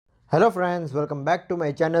Hello friends, welcome back to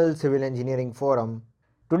my channel Civil Engineering Forum.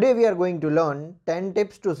 Today we are going to learn 10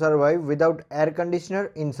 tips to survive without air conditioner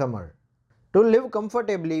in summer. To live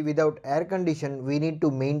comfortably without air condition, we need to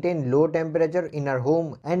maintain low temperature in our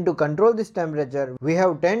home, and to control this temperature, we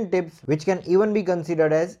have 10 tips which can even be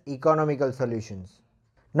considered as economical solutions.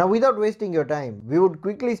 Now without wasting your time, we would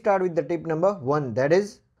quickly start with the tip number 1, that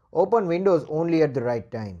is open windows only at the right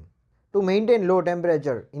time. To maintain low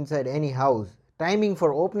temperature inside any house, timing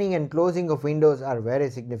for opening and closing of windows are very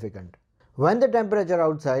significant. When the temperature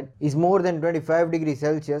outside is more than 25 degrees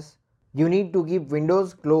Celsius, you need to keep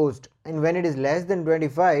windows closed, and when it is less than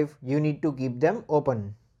 25, you need to keep them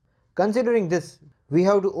open. Considering this, we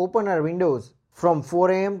have to open our windows from 4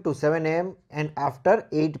 am to 7 am and after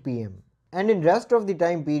 8 pm. And in rest of the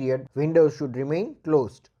time period, windows should remain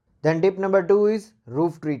closed. Then tip number 2 is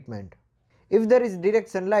roof treatment. If there is direct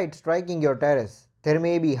sunlight striking your terrace, there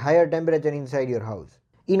may be higher temperature inside your house.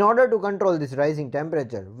 In order to control this rising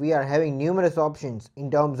temperature, we are having numerous options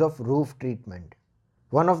in terms of roof treatment.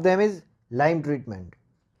 One of them is lime treatment.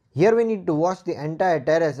 Here we need to wash the entire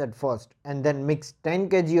terrace at first and then mix 10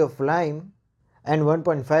 kg of lime and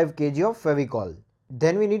 1.5 kg of Fevicol.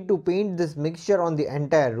 Then we need to paint this mixture on the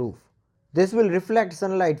entire roof. This will reflect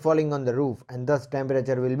sunlight falling on the roof and thus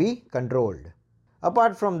temperature will be controlled.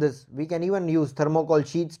 Apart from this, we can even use thermocol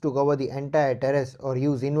sheets to cover the entire terrace or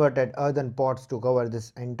use inverted earthen pots to cover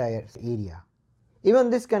this entire area.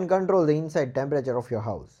 Even this can control the inside temperature of your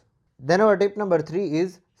house. Then our tip number 3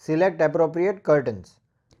 is select appropriate curtains.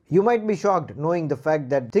 You might be shocked knowing the fact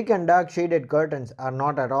that thick and dark shaded curtains are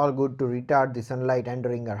not at all good to retard the sunlight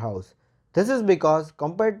entering our house. This is because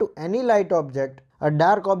compared to any light object, a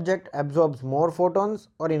dark object absorbs more photons,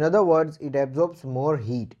 or in other words, it absorbs more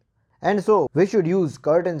heat. And so we should use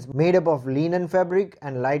curtains made up of linen fabric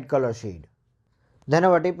and light color shade. Then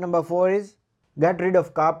our tip number 4 is get rid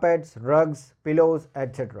of carpets, rugs, pillows,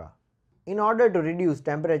 etc. In order to reduce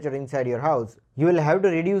temperature inside your house, you will have to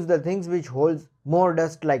reduce the things which holds more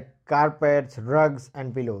dust like carpets, rugs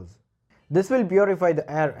and pillows. This will purify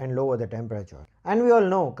the air and lower the temperature. And we all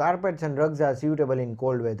know carpets and rugs are suitable in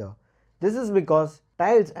cold weather. This is because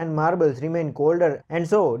tiles and marbles remain colder, and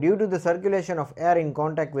so due to the circulation of air in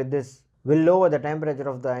contact with this will lower the temperature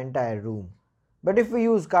of the entire room. But if we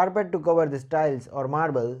use carpet to cover these tiles or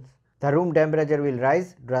marbles, the room temperature will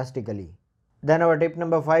rise drastically. Then our tip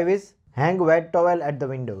number 5 is hang wet towel at the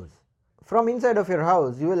windows. From inside of your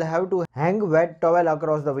house, you will have to hang wet towel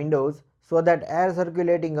across the windows so that air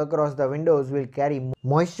circulating across the windows will carry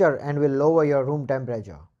moisture and will lower your room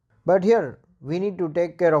temperature. But here we need to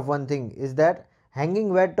take care of one thing, is that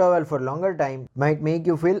hanging wet towel for longer time might make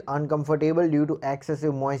you feel uncomfortable due to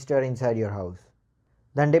excessive moisture inside your house.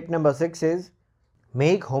 Then tip number 6 is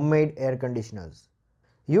make homemade air conditioners.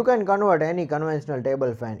 You can convert any conventional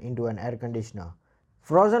table fan into an air conditioner.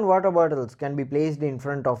 Frozen water bottles can be placed in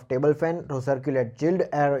front of table fan to circulate chilled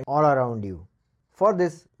air all around you. For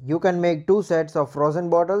this, you can make 2 sets of frozen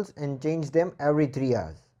bottles and change them every 3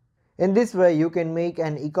 hours. In this way, you can make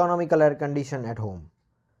an economical air condition at home.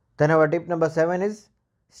 Then our tip number 7 is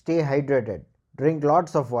stay hydrated. Drink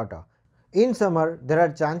lots of water. In summer, there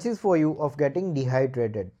are chances for you of getting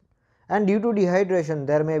dehydrated. And due to dehydration,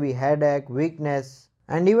 there may be headache, weakness,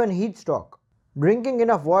 and even heat stroke. Drinking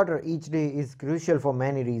enough water each day is crucial for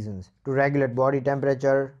many reasons: to regulate body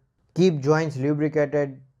temperature, keep joints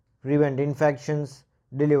lubricated, prevent infections,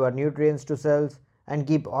 deliver nutrients to cells, and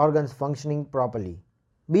keep organs functioning properly.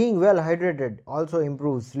 Being well hydrated also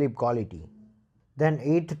improves sleep quality. Then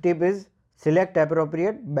 8th tip is select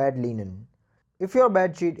appropriate bed linen. If your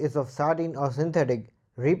bed sheet is of satin or synthetic,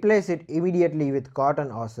 replace it immediately with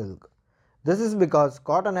cotton or silk. This is because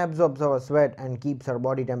cotton absorbs our sweat and keeps our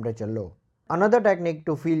body temperature low. Another technique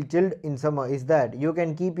to feel chilled in summer is that you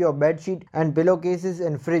can keep your bed sheet and pillowcases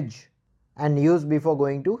in fridge and use before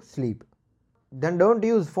going to sleep. Then don't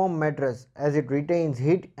use foam mattress as it retains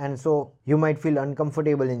heat and so you might feel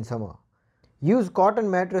uncomfortable in summer. Use cotton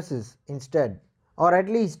mattresses instead, or at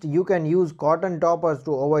least you can use cotton toppers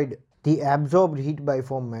to avoid the absorbed heat by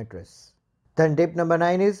foam mattress. Then tip number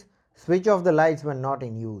 9 is switch off the lights when not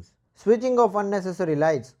in use. Switching off unnecessary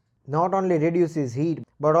lights not only reduces heat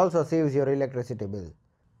but also saves your electricity bill.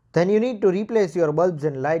 Then you need to replace your bulbs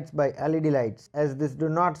and lights by LED lights, as this do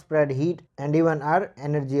not spread heat and even are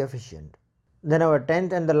energy efficient. Then our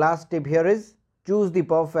 10th and the last tip here is choose the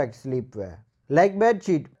perfect sleepwear. Like bed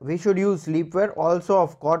sheet, we should use sleepwear also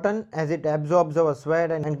of cotton, as it absorbs our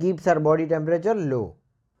sweat and keeps our body temperature low.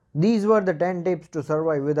 These were the 10 tips to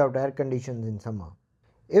survive without air conditions in summer.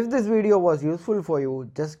 If this video was useful for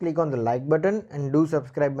you, just click on the like button and do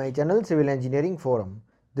subscribe my channel Civil Engineering Forum.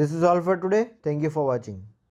 This is all for today. Thank you for watching.